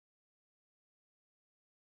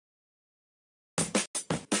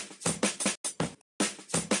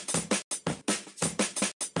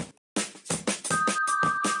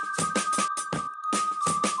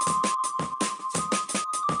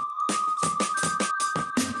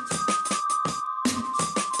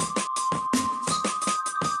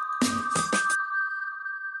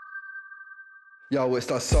Yo, it's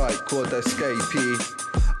the Psych Ward Escapee.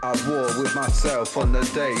 At war with myself on the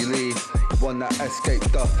daily. Wanna escape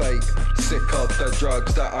the fate. Sick of the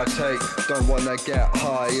drugs that I take. Don't wanna get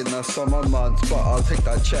high in the summer months, but I'll take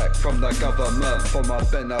that check from the government for my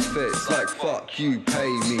benefits. Like fuck you,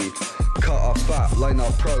 pay me. Cut a fat line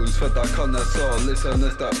of pros for the connoisseur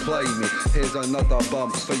listeners that play me. Here's another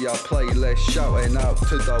bump for your playlist, shouting out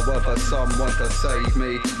to the weather, someone to save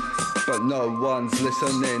me. But no one's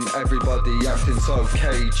listening, everybody acting so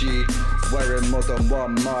cagey. Wearing more than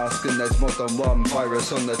one mask and there's more than one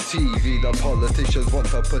virus on the TV. The politicians want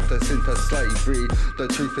to put us into slavery. The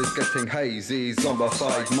truth is getting hazy,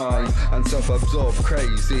 zombified minds and self-absorbed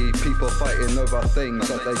crazy. People fighting over things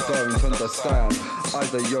that they don't understand.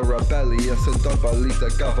 Either you're rebellious and don't believe the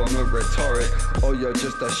government rhetoric, or you're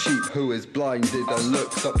just a sheep who is blinded and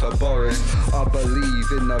looks up to Boris. I believe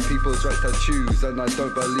in the people's right to choose, and I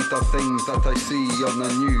don't believe the things that I see on the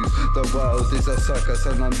news. The world is a circus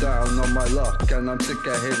and I'm down on my luck, and I'm sick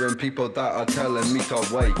of hearing people that are telling me to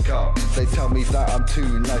wake up. They tell me that I'm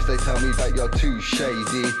too nice, they tell me that you're too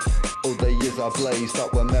shady. All the years I blazed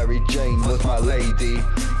up when Mary Jane was my lady.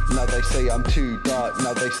 Now they say I'm too dark,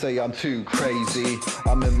 now they say I'm too crazy.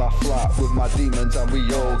 I'm in my flat with my demons and we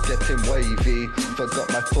all getting wavy. Forgot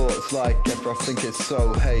my thoughts like everything is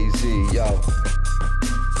so hazy, yo.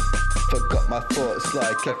 Forgot my thoughts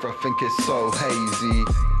like everything is so hazy.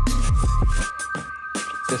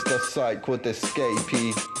 It's the Psych Ward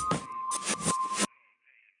Escapee.